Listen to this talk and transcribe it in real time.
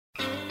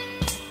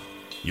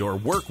Your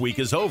work week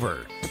is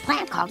over. The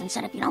plant called and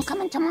said if you don't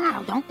come in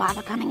tomorrow, don't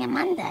bother coming in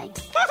Monday.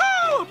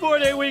 Woohoo!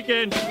 4-day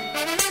weekend.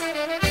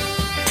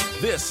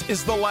 This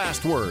is The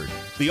Last Word,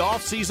 the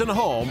off-season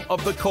home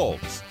of the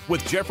Colts,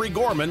 with Jeffrey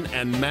Gorman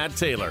and Matt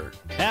Taylor.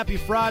 Happy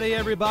Friday,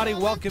 everybody.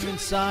 Welcome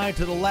inside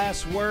to The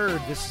Last Word.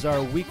 This is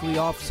our weekly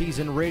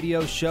off-season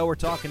radio show. We're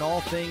talking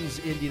all things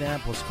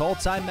Indianapolis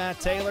Colts. I'm Matt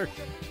Taylor,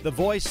 the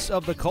voice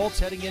of the Colts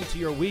heading into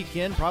your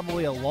weekend,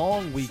 probably a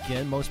long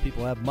weekend. Most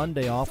people have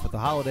Monday off with the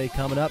holiday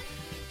coming up.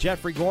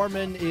 Jeffrey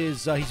Gorman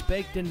is he's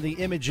baked into the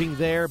imaging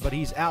there, but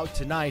he's out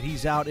tonight.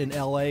 He's out in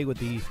L.A. with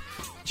the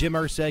Jim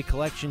Irsay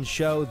Collection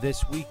show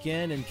this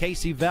weekend, and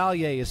Casey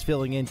Valier is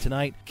filling in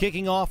tonight,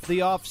 kicking off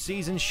the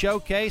off-season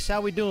showcase.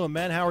 How we doing,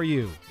 man? How are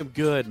you? I'm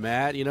good,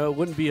 Matt. You know, it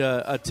wouldn't be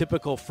a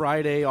typical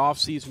Friday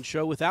off-season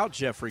show without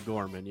Jeffrey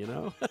Gorman, you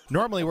know?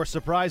 Normally we're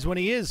surprised when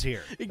he is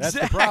here.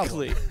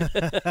 Exactly. That's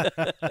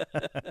the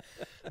problem.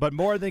 But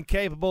more than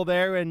capable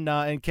there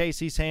in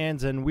Casey's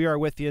hands, and we are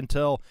with you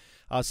until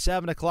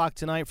 7 o'clock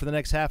tonight for the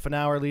next half an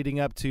hour leading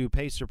up to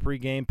Pacer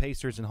pregame,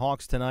 Pacers and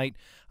Hawks tonight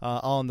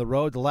on the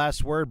road. The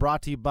Last Word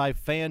brought to you by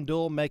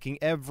FanDuel, making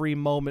every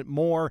moment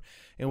more.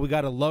 And we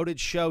got a loaded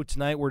show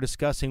tonight. We're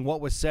discussing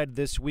what was said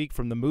this week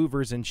from the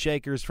movers and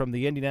shakers from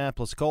the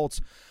Indianapolis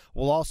Colts.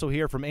 We'll also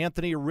hear from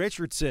Anthony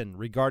Richardson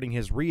regarding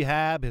his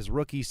rehab, his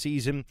rookie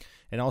season,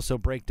 and also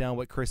break down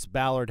what Chris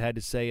Ballard had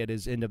to say at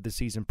his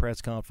end-of-the-season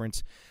press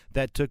conference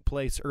that took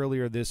place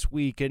earlier this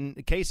week.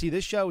 And, Casey,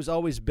 this show is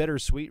always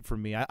bittersweet for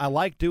me. I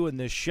like doing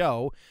this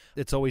show.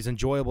 It's always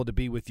enjoyable to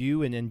be with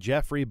you and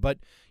Jeffrey. But,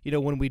 you know,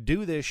 when we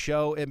do this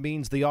show, it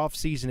means the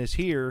off-season is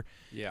here.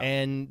 Yeah.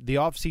 And the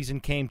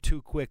off-season came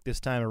too quick this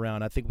time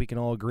around. I think we can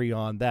all agree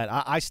on that.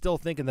 I still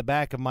think in the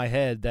back of my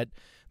head that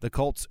the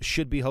Colts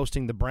should be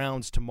hosting the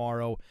Browns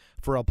tomorrow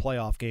for a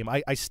playoff game.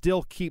 I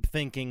still keep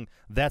thinking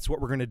that's what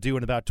we're going to do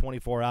in about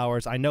 24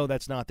 hours. I know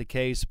that's not the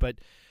case, but,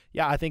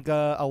 yeah, I think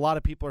a lot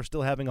of people are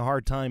still having a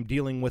hard time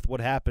dealing with what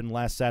happened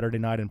last Saturday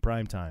night in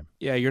primetime.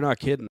 Yeah, you're not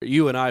kidding.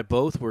 You and I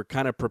both were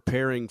kind of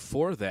preparing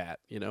for that.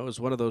 You know, it was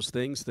one of those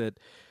things that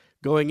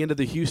going into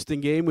the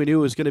Houston game, we knew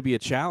it was going to be a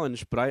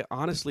challenge, but I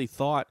honestly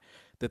thought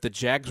that the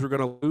Jags were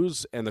going to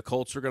lose and the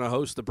Colts were going to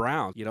host the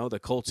Browns. You know, the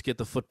Colts get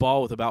the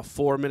football with about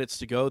 4 minutes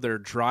to go. They're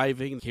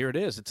driving. Here it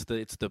is. It's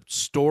the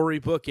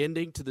storybook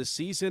ending to the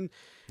season.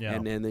 Yeah.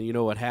 And then you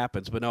know what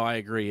happens. But no, I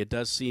agree. It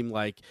does seem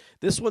like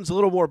this one's a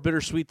little more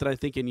bittersweet than I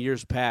think in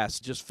years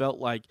past. It just felt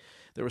like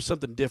there was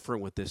something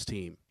different with this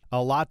team.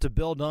 A lot to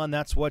build on.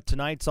 That's what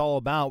tonight's all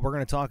about. We're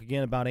going to talk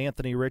again about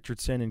Anthony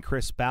Richardson and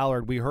Chris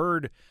Ballard. We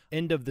heard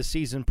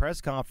end-of-the-season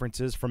press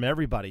conferences from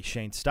everybody.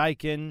 Shane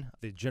Steichen,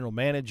 the general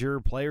manager,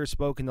 players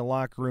spoke in the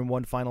locker room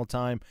one final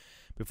time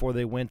before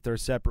they went their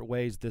separate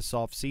ways this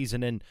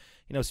offseason. And,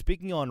 you know,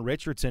 speaking on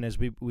Richardson as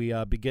we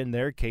begin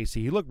there,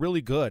 Casey, he looked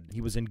really good. He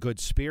was in good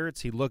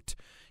spirits. He looked,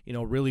 you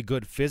know, really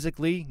good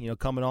physically, you know,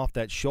 coming off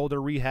that shoulder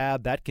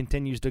rehab. That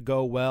continues to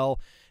go well.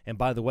 And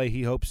by the way,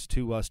 he hopes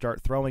to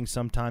start throwing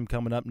sometime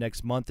coming up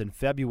next month in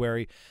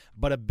February.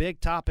 But a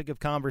big topic of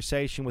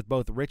conversation with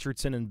both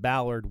Richardson and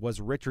Ballard was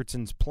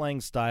Richardson's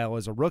playing style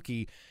as a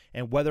rookie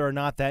and whether or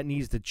not that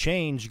needs to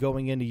change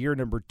going into year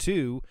number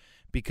 2,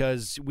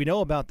 because we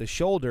know about the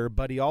shoulder,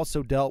 but he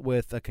also dealt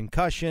with a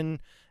concussion.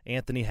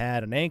 Anthony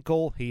had an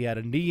ankle. He had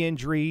a knee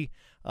injury.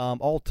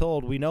 All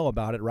told, we know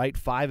about it, right?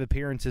 5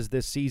 appearances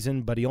this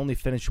season, but he only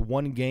finished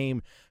 1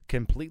 game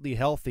completely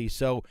healthy.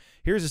 So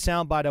here's a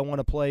soundbite I want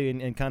to play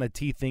and kind of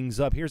tee things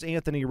up. Here's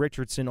Anthony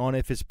Richardson on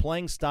if his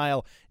playing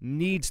style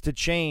needs to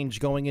change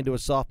going into a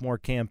sophomore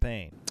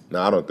campaign.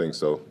 No, I don't think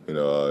so. You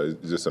know,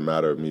 it's just a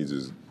matter of me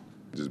just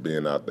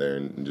being out there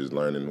and just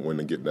learning when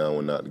to get down,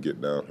 when not to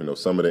get down. You know,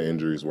 some of the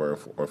injuries were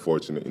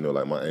unfortunate, you know,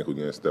 like my ankle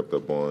getting stepped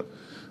up on,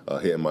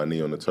 hitting my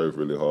knee on the turf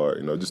really hard,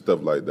 you know, just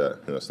stuff like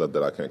that, you know, stuff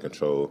that I can't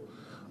control.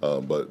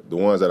 But the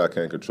ones that I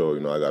can't control,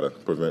 you know, I got to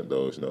prevent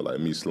those, you know, like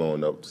me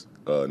slowing up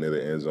near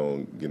the end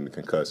zone, getting the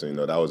concussion, you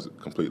know, that was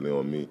completely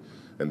on me.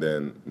 And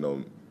then,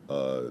 you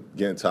know,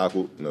 getting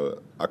tackled, you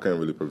know, I couldn't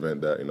really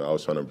prevent that. You know, I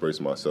was trying to brace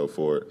myself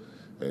for it,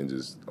 and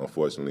just,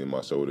 unfortunately,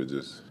 my shoulder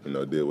just, you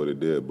know, did what it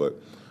did.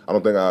 But I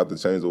don't think I have to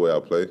change the way I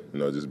play, you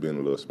know, just being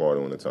a little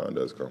smarter when the time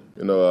does come.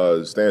 You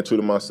know, staying true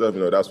to myself,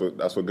 you know, that's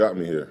what got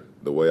me here.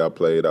 The way I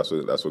played, that's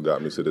what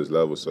got me to this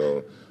level.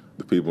 So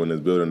the people in this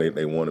building,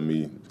 they wanted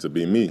me to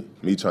be me.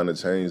 Me trying to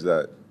change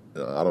that,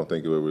 you know, I don't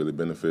think it would really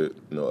benefit,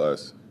 you know,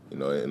 us, you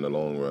know, in the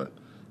long run.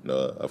 You know,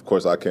 of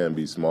course, I can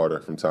be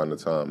smarter from time to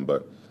time,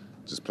 but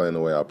just playing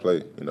the way I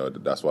play, you know,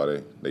 that's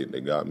why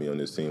they got me on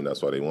this team.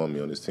 That's why they want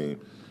me on this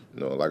team. You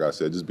know, like I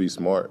said, just be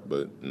smart,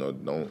 but, you know,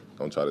 don't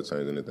try to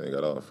change anything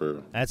at all.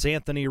 That's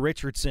Anthony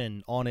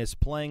Richardson on his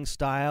playing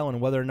style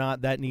and whether or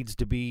not that needs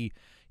to be,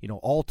 you know,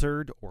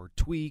 altered or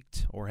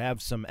tweaked or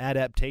have some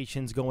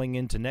adaptations going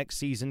into next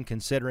season,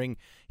 considering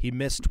he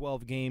missed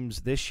 12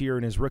 games this year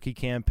in his rookie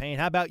campaign.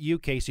 How about you,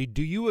 Casey?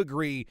 Do you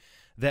agree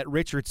that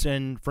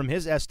Richardson, from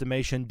his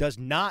estimation, does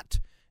not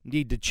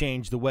need to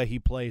change the way he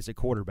plays at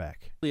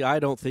quarterback? I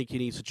don't think he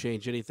needs to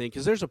change anything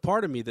because there's a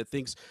part of me that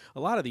thinks a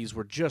lot of these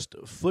were just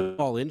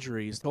football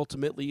injuries.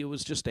 Ultimately, it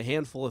was just a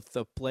handful of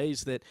the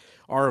plays that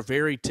are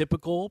very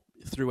typical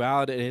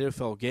throughout an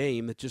NFL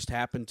game that just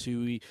happened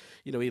to,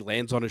 he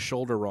lands on his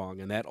shoulder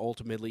wrong, and that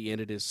ultimately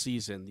ended his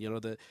season.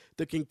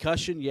 The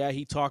concussion,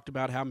 he talked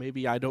about how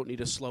maybe I don't need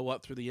to slow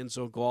up through the end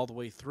zone, go all the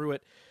way through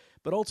it.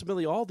 But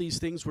ultimately, all these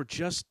things were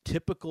just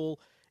typical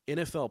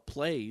NFL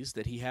plays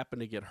that he happened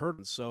to get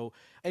hurt.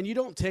 And you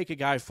don't take a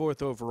guy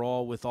 4th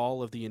overall with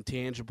all of the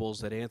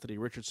intangibles that Anthony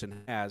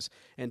Richardson has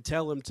and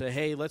tell him to,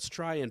 hey, let's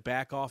try and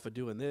back off of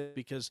doing this,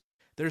 because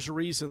there's a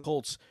reason the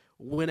Colts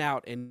went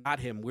out and got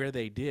him where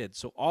they did.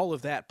 So all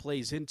of that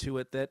plays into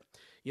it that,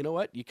 you know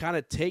what, you kind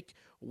of take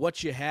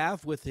what you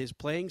have with his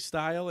playing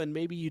style and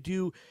maybe you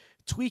do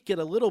tweak it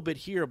a little bit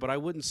here, but I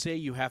wouldn't say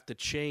you have to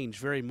change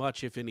very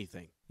much, if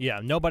anything. Yeah,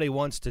 nobody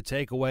wants to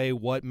take away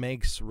what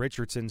makes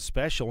Richardson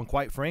special, and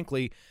quite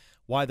frankly,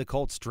 why the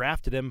Colts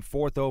drafted him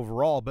 4th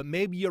overall. But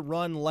maybe you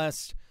run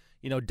less,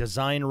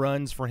 design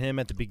runs for him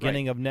at the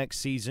beginning of next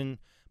season,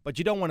 but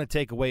you don't want to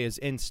take away his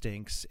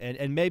instincts,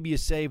 and maybe you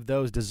save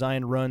those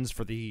design runs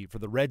for the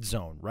red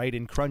zone, right,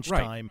 in crunch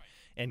time,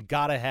 and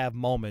got to have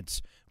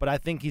moments. But I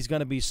think he's going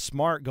to be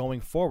smart going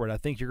forward. I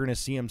think you're going to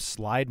see him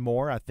slide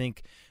more. I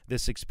think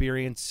this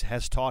experience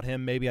has taught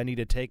him maybe I need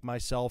to take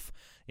myself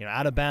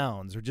out of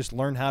bounds or just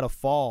learn how to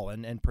fall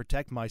and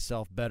protect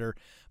myself better.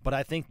 But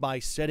I think by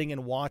sitting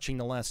and watching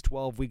the last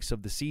 12 weeks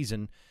of the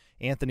season,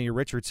 Anthony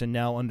Richardson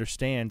now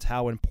understands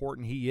how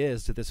important he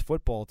is to this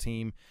football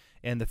team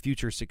and the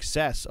future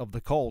success of the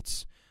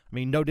Colts. I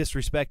mean, no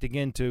disrespect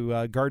again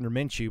to Gardner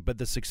Minshew, but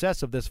the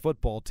success of this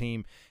football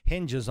team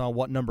hinges on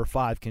what number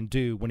 5 can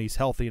do when he's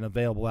healthy and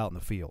available out in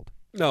the field.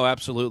 No,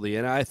 absolutely,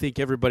 and I think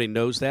everybody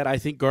knows that. I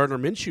think Gardner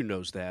Minshew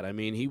knows that. I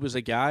mean, he was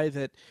a guy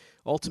that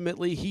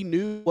ultimately he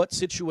knew what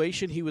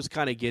situation he was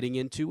kind of getting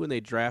into when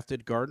they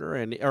drafted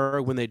Gardner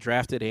or when they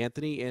drafted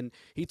Anthony, and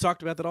he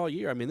talked about that all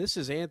year. I mean, this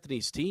is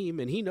Anthony's team,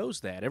 and he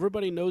knows that.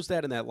 Everybody knows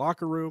that in that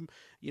locker room,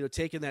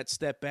 taking that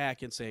step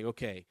back and saying,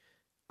 okay,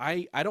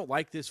 I don't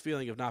like this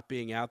feeling of not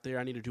being out there.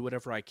 I need to do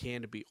whatever I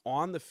can to be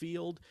on the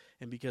field,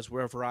 and because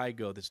wherever I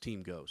go, this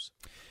team goes.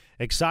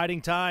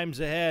 Exciting times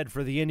ahead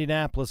for the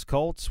Indianapolis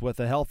Colts with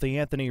a healthy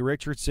Anthony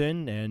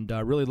Richardson, and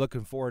really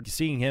looking forward to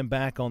seeing him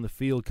back on the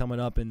field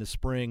coming up in the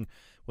spring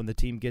when the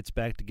team gets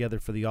back together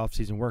for the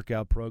offseason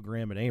workout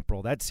program in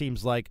April. That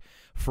seems like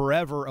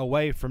forever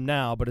away from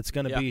now, but it's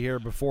going to be here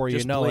before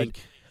you know it.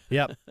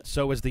 Yep.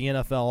 So is the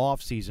NFL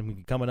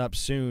offseason coming up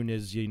soon.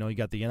 Is you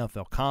got the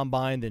NFL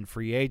Combine, then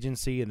free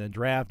agency, and then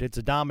draft. It's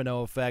a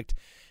domino effect,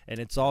 and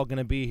it's all going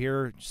to be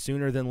here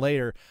sooner than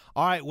later.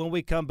 All right, when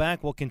we come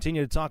back, we'll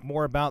continue to talk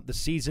more about the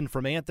season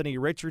from Anthony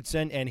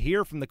Richardson and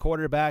hear from the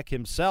quarterback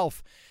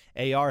himself.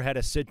 AR had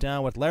a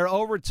sit-down with Larry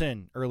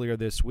Overton earlier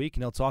this week,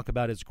 and he'll talk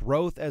about his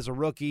growth as a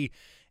rookie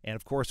and,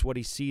 of course, what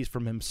he sees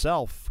from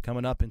himself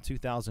coming up in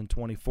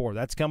 2024.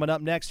 That's coming up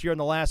next here on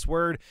The Last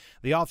Word,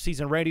 the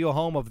offseason radio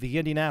home of the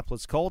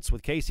Indianapolis Colts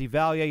with Casey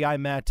Valier.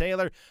 I'm Matt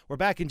Taylor. We're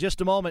back in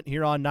just a moment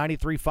here on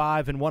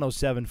 93.5 and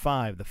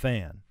 107.5 The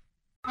Fan.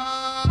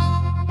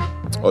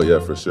 Oh, yeah,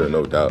 for sure,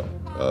 no doubt.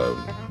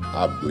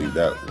 I believe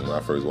that when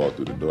I first walked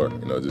through the door,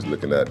 just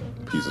looking at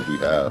pieces we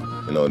have,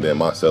 and then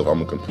myself,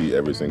 I'm going to compete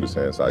every single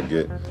chance I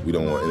get. We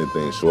don't want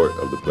anything short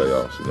of the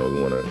playoffs.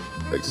 We want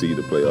to exceed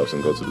the playoffs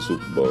and go to the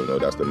Super Bowl.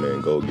 That's the main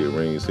goal, get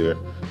rings here,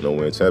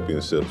 win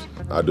championships.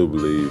 I do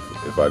believe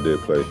if I did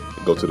play,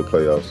 go to the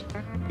playoffs.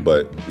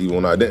 But even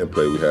when I didn't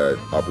play, we had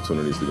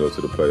opportunities to go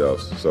to the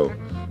playoffs. So,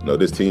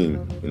 this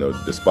team,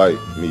 despite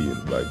me,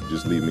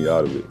 just leave me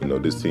out of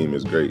it. This team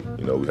is great.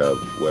 We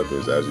have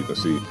weapons, as you can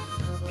see.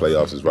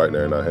 Playoffs is right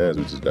there in our hands.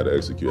 We just got to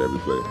execute every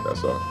play.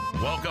 That's all.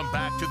 Welcome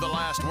back to The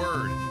Last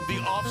Word, the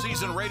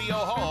offseason radio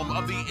home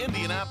of the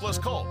Indianapolis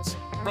Colts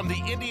from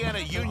the Indiana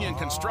Union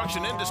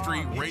Construction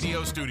Industry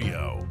Radio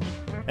Studio.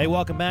 Hey,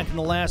 welcome back to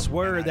The Last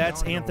Word.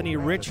 That's Anthony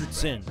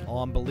Richardson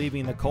on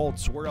believing the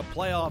Colts were a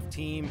playoff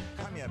team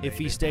if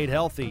he stayed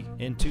healthy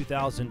in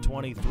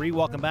 2023.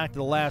 Welcome back to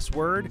The Last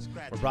Word.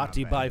 We're brought to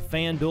you by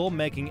FanDuel,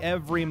 making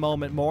every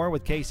moment more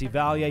with Casey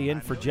Valier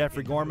in for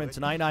Jeffrey Gorman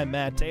tonight. I'm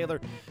Matt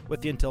Taylor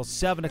with you until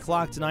 7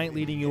 o'clock tonight,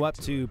 leading you up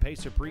to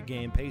Pacer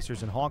pregame,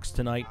 Pacers and Hawks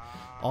tonight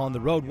on the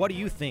road. What do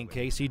you think,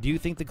 Casey? Do you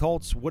think the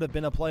Colts would have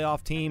been a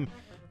playoff team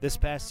this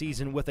past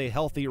season with a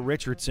healthy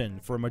Richardson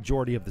for a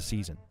majority of the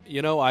season?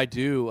 I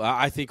do.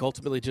 I think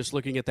ultimately just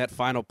looking at that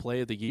final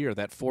play of the year,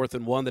 that 4th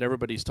and 1 that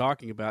everybody's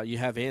talking about, you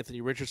have Anthony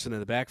Richardson in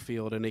the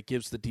backfield, and it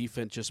gives the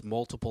defense just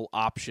multiple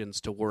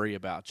options to worry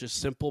about. Just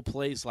simple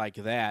plays like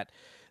that.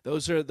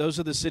 Those are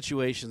the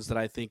situations that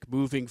I think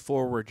moving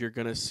forward you're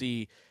going to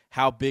see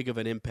how big of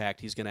an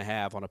impact he's going to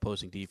have on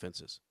opposing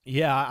defenses.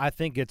 Yeah, I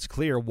think it's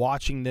clear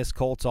watching this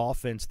Colts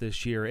offense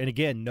this year, and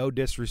again, no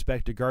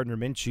disrespect to Gardner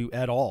Minshew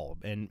at all,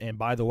 and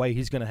by the way,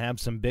 he's going to have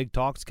some big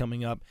talks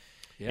coming up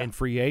in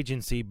free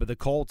agency, but the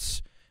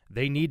Colts,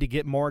 they need to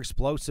get more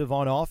explosive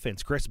on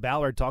offense. Chris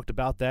Ballard talked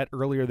about that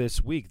earlier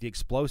this week, the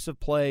explosive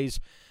plays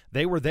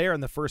They were there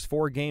in the first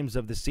 4 games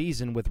of the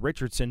season with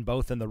Richardson,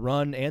 both in the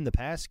run and the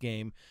pass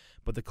game,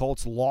 but the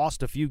Colts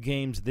lost a few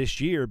games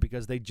this year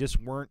because they just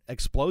weren't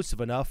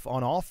explosive enough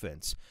on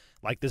offense.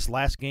 Like this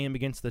last game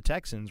against the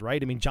Texans,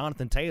 right? I mean,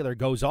 Jonathan Taylor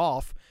goes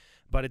off,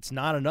 but it's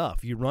not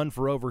enough. You run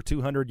for over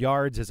 200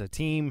 yards as a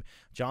team.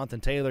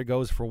 Jonathan Taylor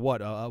goes for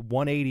what,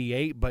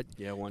 188, but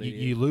 188.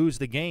 You lose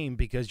the game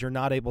because you're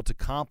not able to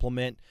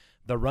complement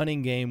the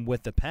running game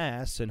with the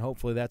pass, and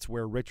hopefully that's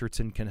where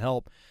Richardson can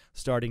help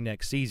starting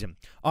next season.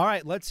 All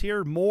right, let's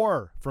hear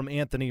more from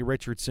Anthony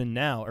Richardson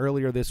now.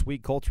 Earlier this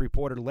week, Colts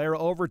reporter Lara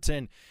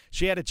Overton,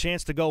 she had a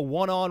chance to go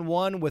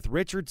one-on-one with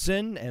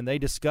Richardson, and they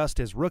discussed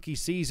his rookie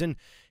season,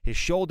 his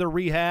shoulder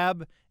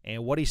rehab,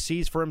 and what he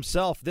sees for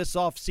himself this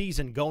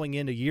offseason going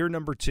into year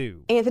number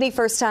 2. Anthony,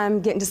 first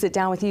time getting to sit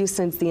down with you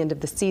since the end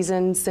of the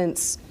season,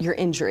 since your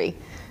injury.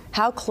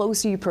 How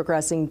close are you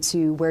progressing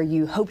to where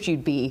you hoped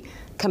you'd be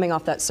coming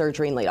off that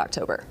surgery in late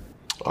October?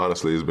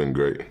 Honestly, it's been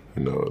great.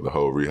 The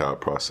whole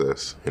rehab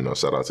process,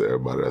 shout out to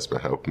everybody that's been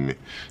helping me.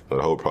 The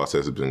whole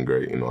process has been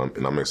great, and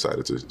I'm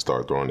excited to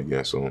start throwing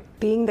again soon.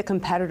 Being the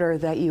competitor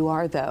that you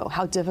are, though,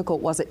 how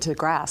difficult was it to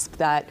grasp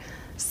that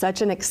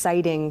such an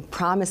exciting,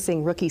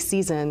 promising rookie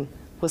season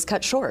was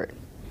cut short?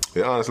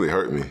 It honestly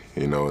hurt me,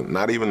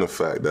 not even the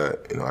fact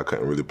that, I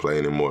couldn't really play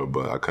anymore,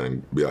 but I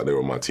couldn't be out there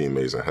with my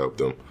teammates and help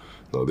them.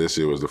 This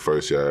year was the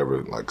first year I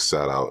ever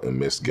sat out and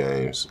missed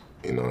games,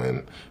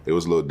 and it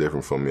was a little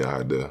different for me. I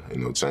had to,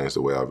 change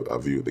the way I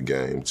viewed the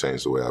game,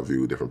 change the way I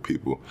viewed different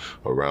people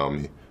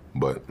around me.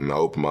 But I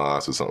opened my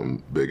eyes to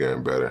something bigger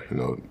and better,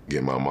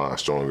 getting my mind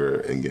stronger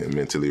and getting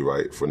mentally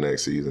right for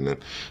next season,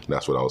 and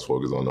that's what I was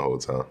focused on the whole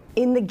time.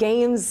 In the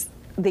games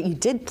that you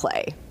did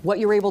play, what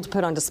you were able to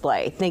put on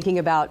display, thinking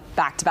about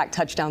back-to-back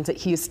touchdowns at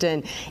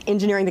Houston,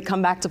 engineering the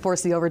comeback to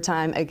force the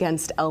overtime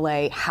against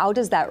LA, how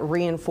does that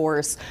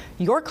reinforce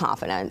your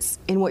confidence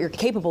in what you're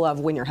capable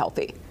of when you're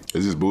healthy?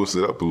 It just boosts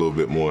it up a little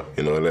bit more.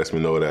 It lets me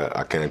know that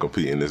I can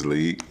compete in this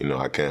league.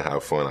 I can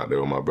have fun out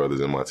there with my brothers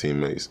and my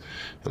teammates.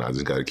 And I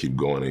just got to keep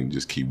going and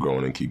just keep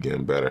growing and keep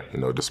getting better.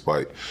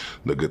 Despite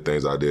the good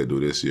things I did do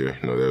this year,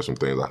 there are some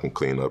things I can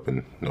clean up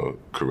and,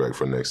 correct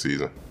for next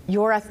season.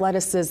 Your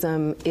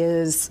athleticism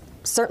is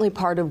certainly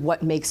part of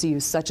what makes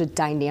you such a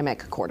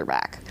dynamic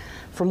quarterback.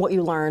 From what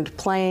you learned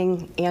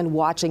playing and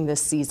watching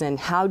this season,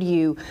 how do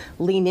you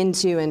lean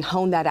into and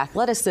hone that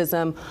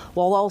athleticism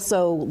while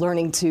also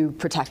learning to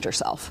protect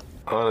yourself?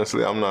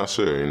 Honestly, I'm not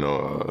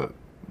sure.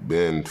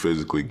 Being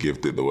physically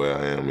gifted the way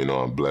I am,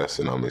 I'm blessed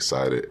and I'm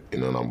excited,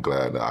 and I'm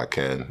glad that I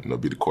can,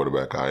 be the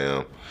quarterback I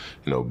am,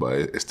 but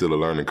it's still a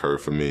learning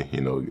curve for me,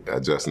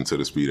 adjusting to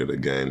the speed of the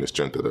game, the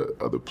strength of the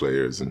other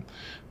players, and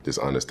just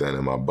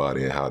understanding my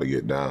body and how to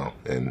get down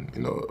and,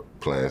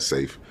 playing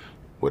safe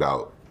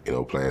without,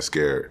 playing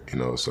scared,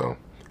 so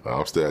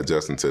I'm still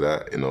adjusting to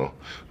that,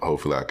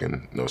 hopefully I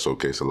can,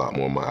 showcase a lot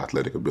more of my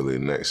athletic ability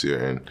next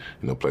year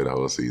and, play the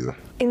whole season.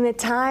 In the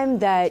time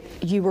that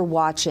you were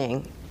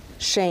watching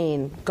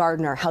Shane,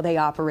 Gardner, how they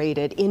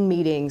operated in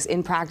meetings,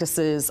 in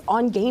practices,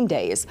 on game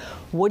days,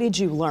 what did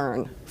you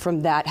learn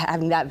from that,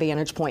 having that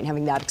vantage point,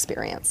 having that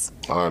experience?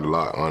 I learned a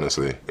lot,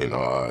 honestly. It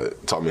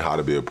taught me how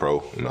to be a pro,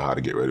 how to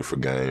get ready for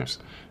games,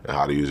 and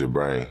how to use your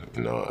brain.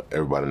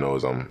 Everybody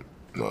knows I'm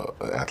an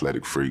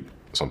athletic freak,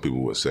 some people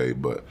would say,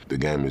 but the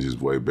game is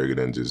just way bigger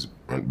than just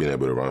being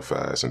able to run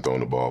fast and throwing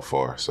the ball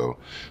far. So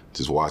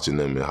just watching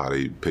them and how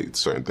they pick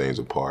certain things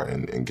apart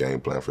and game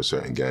plan for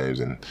certain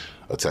games and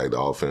attack the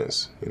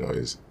offense,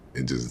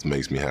 it just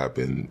makes me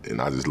happy,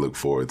 and I just look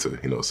forward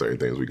to, certain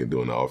things we can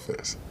do in the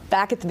offense.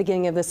 Back at the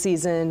beginning of the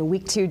season,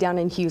 week 2 down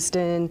in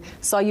Houston,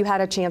 saw you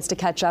had a chance to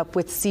catch up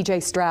with C.J.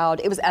 Stroud.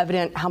 It was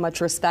evident how much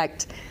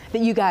respect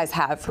that you guys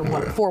have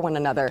for one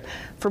another.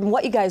 From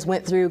what you guys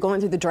went through, going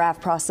through the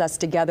draft process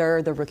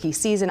together, the rookie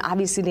season,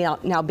 obviously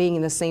now being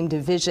in the same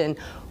division,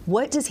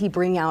 what does he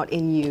bring out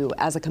in you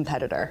as a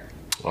competitor?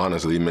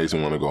 Honestly, he makes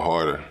me want to go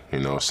harder.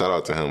 Shout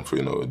out to him for,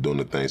 doing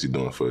the things he's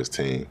doing for his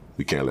team.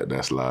 We can't let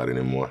that slide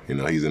anymore.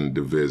 He's in the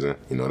division.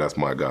 That's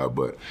my guy,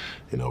 but,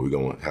 we're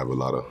going to have a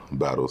lot of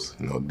battles,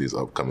 these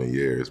upcoming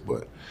years,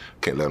 but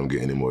can't let him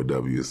get any more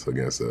W's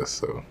against us.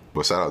 So,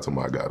 but shout out to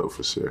my guy, though,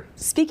 for sure.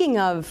 Speaking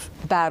of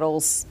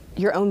battles,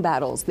 your own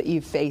battles that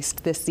you've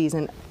faced this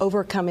season,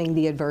 overcoming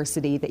the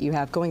adversity that you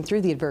have, going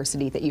through the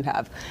adversity that you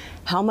have,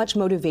 how much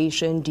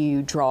motivation do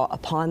you draw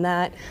upon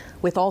that,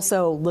 with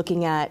also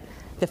looking at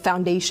the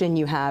foundation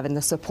you have and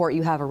the support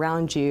you have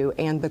around you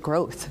and the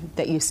growth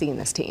that you see in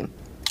this team?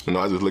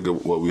 I just look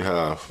at what we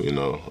have,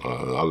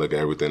 I look at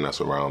everything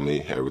that's around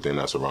me, everything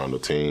that's around the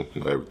team,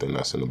 everything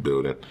that's in the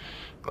building.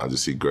 I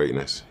just see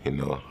greatness,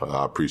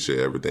 I appreciate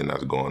everything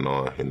that's going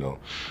on,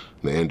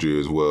 The injury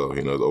as well,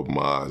 it's opened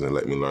my eyes and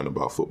let me learn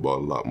about football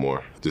a lot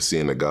more. Just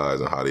seeing the guys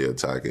and how they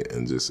attack it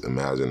and just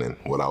imagining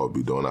what I would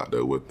be doing out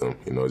there with them,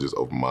 it just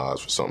opened my eyes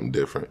for something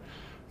different.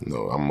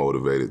 I'm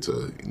motivated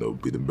to,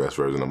 be the best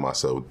version of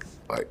myself,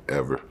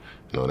 ever.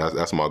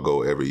 that's my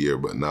goal every year.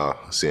 But now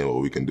seeing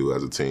what we can do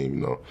as a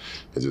team,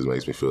 it just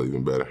makes me feel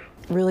even better.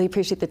 Really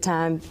appreciate the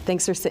time.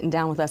 Thanks for sitting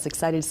down with us.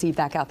 Excited to see you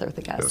back out there with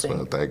the guys. Yes,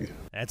 man. Thank you.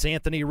 That's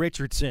Anthony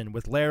Richardson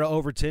with Lara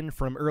Overton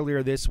from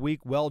earlier this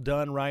week. Well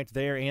done right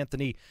there.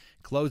 Anthony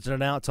closing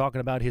it out, talking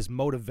about his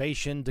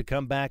motivation to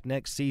come back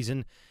next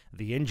season,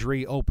 the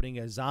injury opening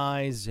his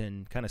eyes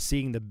and kind of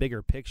seeing the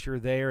bigger picture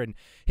there, and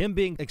him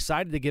being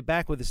excited to get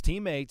back with his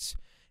teammates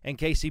and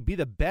Casey be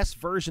the best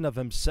version of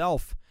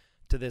himself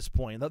to this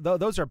point.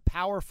 Those are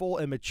powerful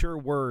and mature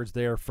words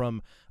there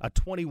from a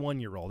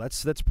 21-year-old.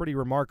 That's pretty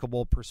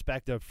remarkable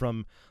perspective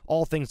from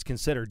all things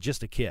considered,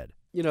 just a kid.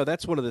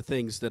 That's one of the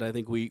things that I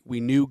think we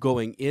knew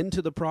going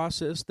into the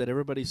process, that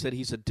everybody said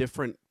he's a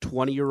different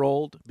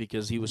 20-year-old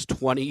because he was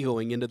 20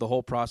 going into the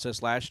whole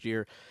process last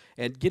year.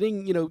 And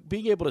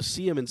being able to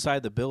see him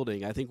inside the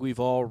building, I think we've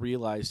all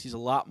realized he's a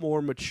lot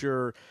more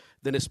mature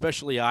than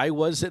especially I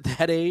was at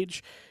that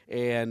age.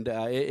 And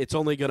it's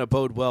only going to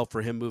bode well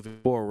for him moving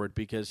forward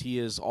because he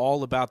is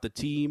all about the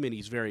team and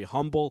he's very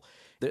humble.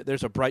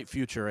 There's a bright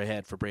future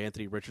ahead for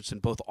Anthony Richardson,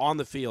 both on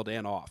the field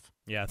and off.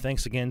 Yeah,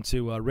 thanks again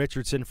to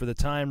Richardson for the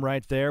time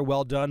right there.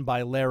 Well done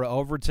by Lara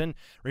Overton.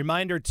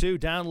 Reminder, too,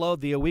 download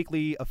the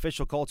weekly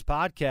Official Colts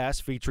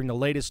podcast featuring the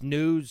latest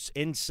news,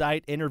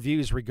 insight,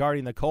 interviews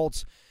regarding the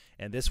Colts.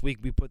 And this week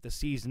we put the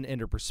season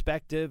into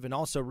perspective and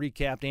also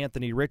recapped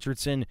Anthony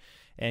Richardson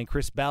and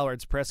Chris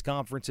Ballard's press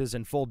conferences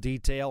in full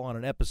detail on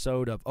an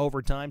episode of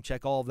Overtime.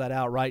 Check all of that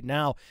out right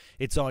now.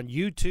 It's on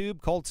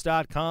YouTube,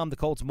 Colts.com, the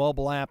Colts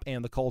mobile app,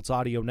 and the Colts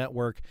Audio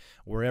Network,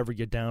 wherever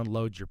you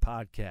download your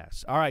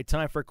podcasts. All right,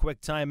 time for a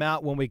quick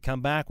timeout. When we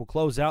come back, we'll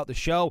close out the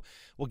show.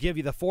 We'll give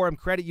you the Forum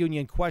Credit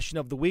Union question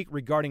of the week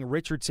regarding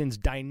Richardson's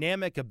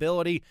dynamic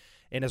ability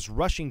and his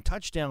rushing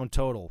touchdown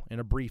total in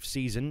a brief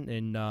season.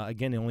 And,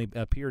 again, he only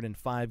appeared in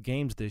 5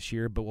 games this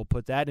year, but we'll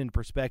put that in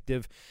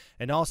perspective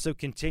and also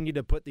continue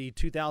to put the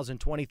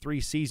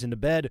 2023 season to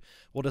bed.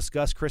 We'll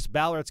discuss Chris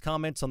Ballard's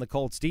comments on the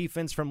Colts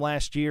defense from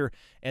last year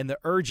and the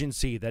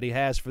urgency that he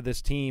has for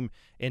this team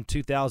in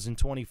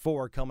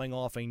 2024, coming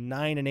off a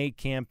 9-8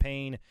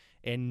 campaign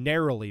and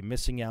narrowly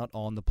missing out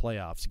on the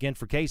playoffs. Again,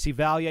 for Casey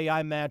Valier,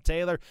 I'm Matt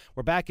Taylor.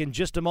 We're back in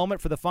just a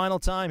moment for the final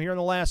time here on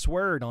The Last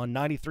Word on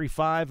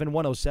 93.5 and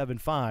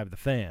 107.5 The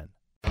Fan.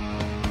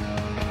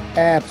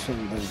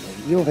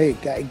 Absolutely.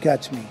 It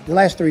guts me. The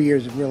last 3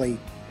 years have really,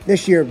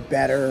 this year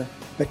better,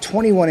 but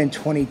 21 and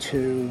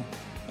 22,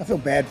 I feel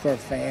bad for our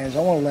fans. I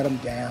want to let them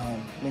down.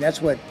 I mean,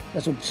 that's what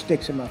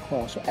sticks in my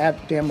craw. So,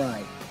 damn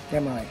right.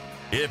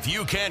 If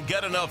you can't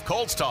get enough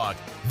Colts talk,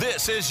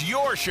 this is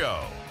your show.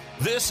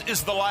 This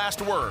is The Last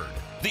Word,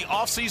 the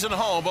off-season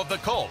home of the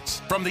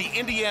Colts from the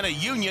Indiana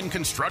Union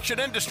Construction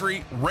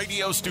Industry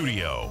radio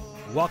studio.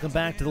 Welcome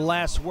back to The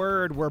Last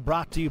Word. We're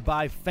brought to you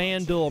by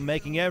FanDuel,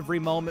 making every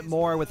moment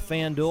more with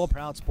FanDuel,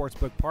 proud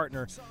sportsbook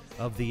partner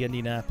of the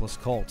Indianapolis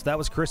Colts. That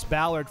was Chris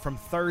Ballard from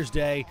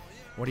Thursday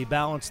when he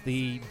balanced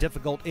the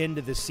difficult end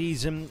of the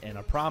season and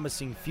a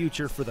promising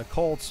future for the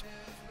Colts.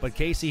 But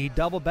Casey, he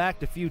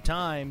double-backed a few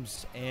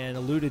times and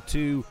alluded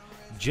to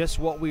just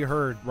what we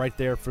heard right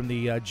there from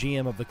the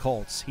GM of the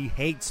Colts. He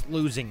hates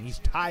losing. He's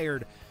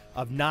tired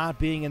of not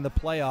being in the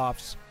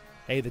playoffs.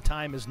 Hey, the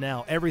time is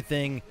now.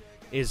 Everything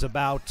is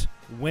about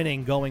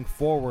winning going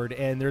forward,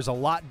 and there's a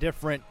lot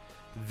different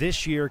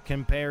this year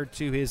compared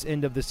to his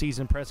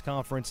end-of-the-season press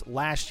conference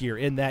last year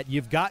in that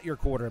you've got your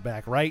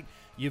quarterback, right?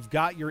 You've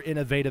got your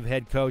innovative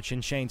head coach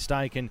in Shane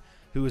Steichen,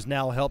 who has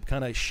now helped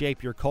kind of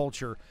shape your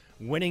culture.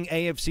 Winning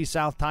AFC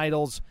South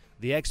titles,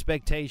 the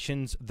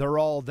expectations, they're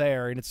all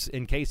there. And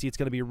in Casey, it's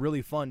going to be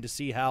really fun to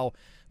see how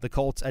the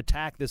Colts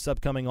attack this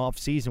upcoming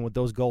offseason with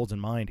those goals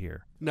in mind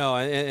here. No,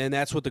 and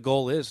that's what the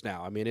goal is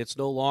now. I mean, it's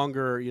no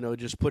longer,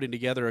 just putting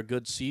together a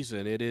good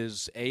season. It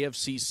is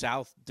AFC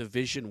South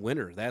division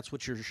winner. That's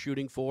what you're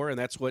shooting for, and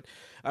that's what,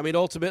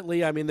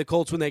 ultimately, the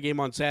Colts win that game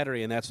on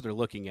Saturday, and that's what they're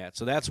looking at.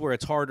 So that's where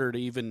it's harder to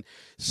even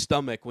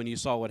stomach when you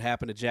saw what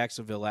happened to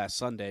Jacksonville last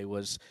Sunday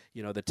was,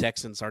 the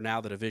Texans are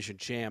now the division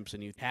champs,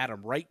 and you had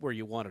them right where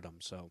you wanted them,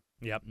 so.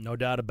 Yep, no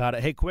doubt about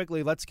it. Hey,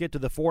 quickly, let's get to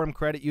the Forum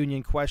Credit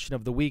Union question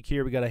of the week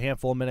here. We got a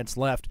handful of minutes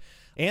left.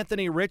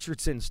 Anthony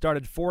Richardson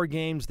started 4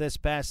 games this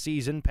past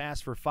season,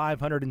 passed for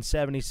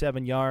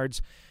 577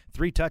 yards,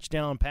 3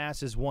 touchdown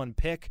passes, 1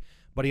 pick,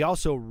 but he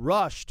also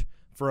rushed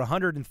for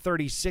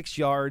 136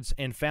 yards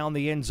and found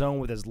the end zone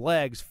with his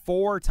legs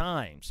 4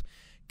 times.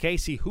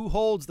 Casey, who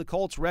holds the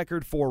Colts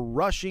record for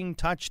rushing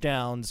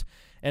touchdowns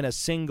in a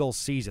single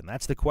season?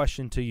 That's the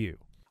question to you.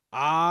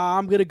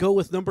 I'm going to go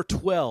with number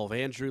 12,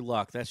 Andrew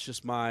Luck. That's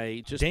just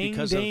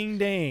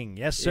ding.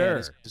 Yes,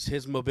 sir. It's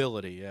his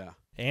mobility, yeah.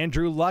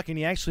 Andrew Luck, and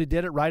he actually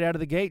did it right out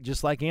of the gate,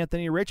 just like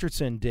Anthony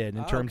Richardson did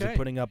in terms of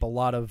putting up a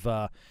lot of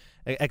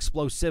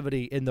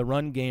explosivity in the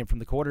run game from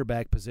the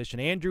quarterback position.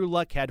 Andrew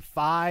Luck had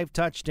 5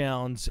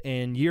 touchdowns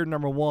in year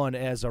number 1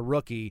 as a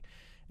rookie,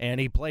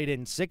 and he played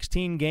in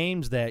 16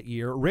 games that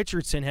year.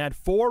 Richardson had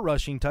 4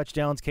 rushing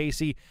touchdowns,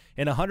 Casey,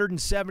 in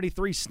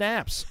 173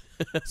 snaps.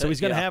 So he's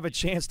going to have a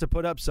chance to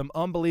put up some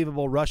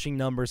unbelievable rushing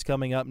numbers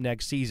coming up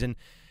next season.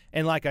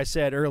 And like I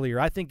said earlier,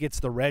 I think it's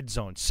the red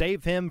zone.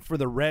 Save him for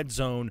the red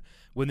zone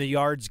when the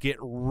yards get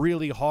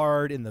really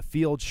hard and the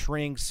field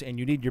shrinks and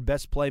you need your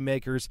best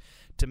playmakers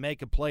to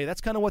make a play.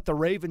 That's kind of what the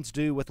Ravens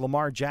do with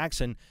Lamar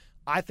Jackson.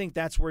 I think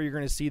that's where you're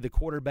going to see the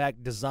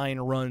quarterback design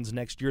runs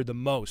next year the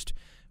most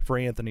for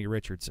Anthony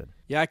Richardson.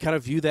 Yeah, I kind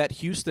of view that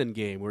Houston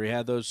game where he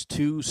had those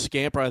two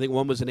scamper. I think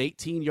one was an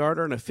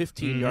 18-yarder and a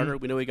 15-yarder.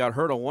 We know he got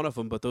hurt on one of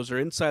them, but those are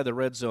inside the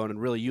red zone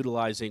and really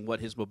utilizing what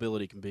his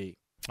mobility can be.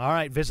 All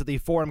right, visit the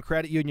Forum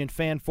Credit Union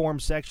fan forum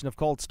section of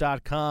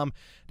Colts.com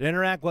to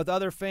interact with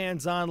other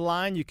fans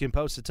online. You can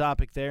post a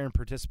topic there and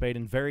participate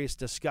in various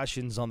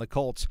discussions on the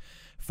Colts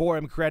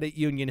Forum Credit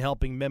Union,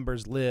 helping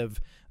members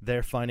live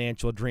their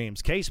financial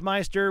dreams. Case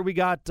Meister, we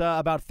got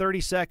about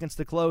 30 seconds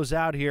to close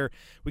out here.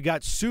 We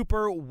got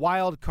Super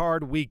Wild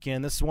Card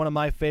Weekend. This is one of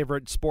my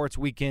favorite sports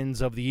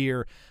weekends of the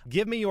year.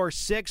 Give me your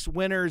 6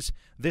 winners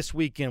this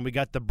weekend. We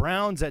got the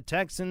Browns at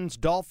Texans,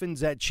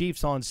 Dolphins at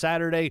Chiefs on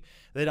Saturday.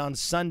 Then on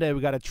Sunday,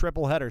 we got a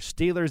triple header.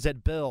 Steelers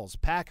at Bills,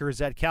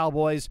 Packers at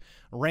Cowboys,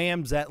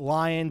 Rams at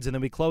Lions, and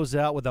then we close it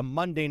out with a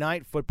Monday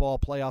Night Football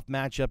playoff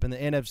matchup in the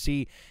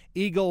NFC,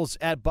 Eagles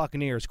at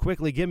Buccaneers.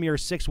 Quickly, give me your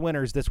 6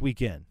 winners this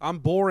weekend. I'm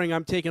boring.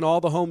 I'm taking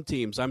all the home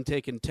teams. I'm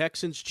taking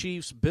Texans,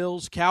 Chiefs,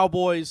 Bills,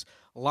 Cowboys,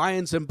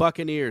 Lions, and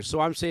Buccaneers. So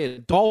I'm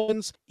saying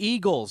Dolphins,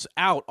 Eagles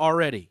out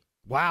already.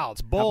 Wow,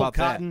 it's bold,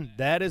 Cotton.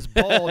 That is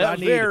bold. I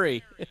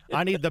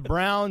need the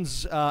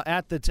Browns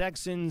at the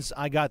Texans.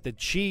 I got the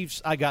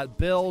Chiefs. I got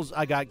Bills.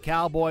 I got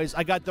Cowboys.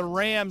 I got the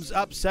Rams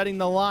upsetting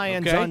the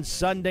Lions on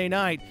Sunday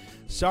night.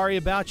 Sorry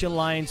about you,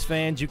 Lions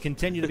fans. You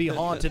continue to be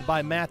haunted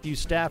by Matthew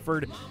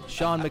Stafford.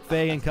 Sean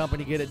McVay and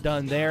company get it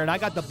done there. And I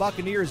got the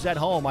Buccaneers at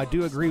home. I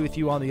do agree with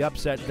you on the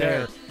upset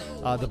there.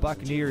 The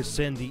Buccaneers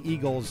send the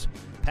Eagles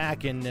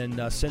packing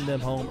and send them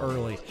home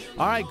early.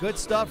 All right, good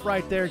stuff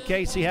right there,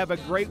 Casey. Have a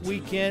great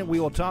weekend. We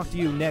will talk to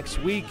you next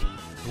week.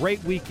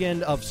 Great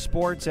weekend of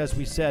sports. As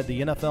we said,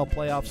 the NFL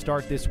playoffs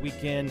start this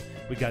weekend.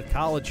 We got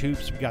college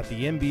hoops. We got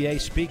the NBA.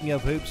 Speaking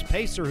of hoops,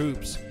 Pacer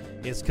Hoops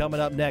is coming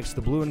up next.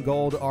 The Blue and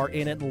Gold are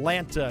in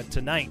Atlanta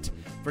tonight.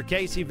 For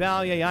Casey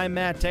Valier, I'm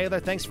Matt Taylor.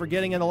 Thanks for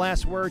getting in the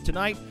last word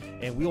tonight,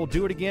 and we will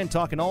do it again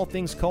talking all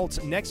things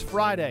Colts next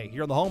Friday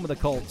here on the home of the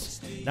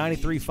Colts,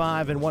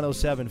 93.5 and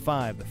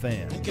 107.5 The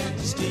Fan. I got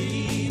the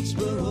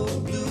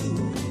Statesboro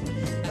Blue.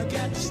 I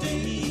got the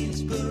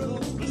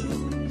Statesboro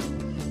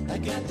Blue. I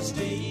got the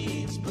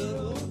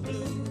Statesboro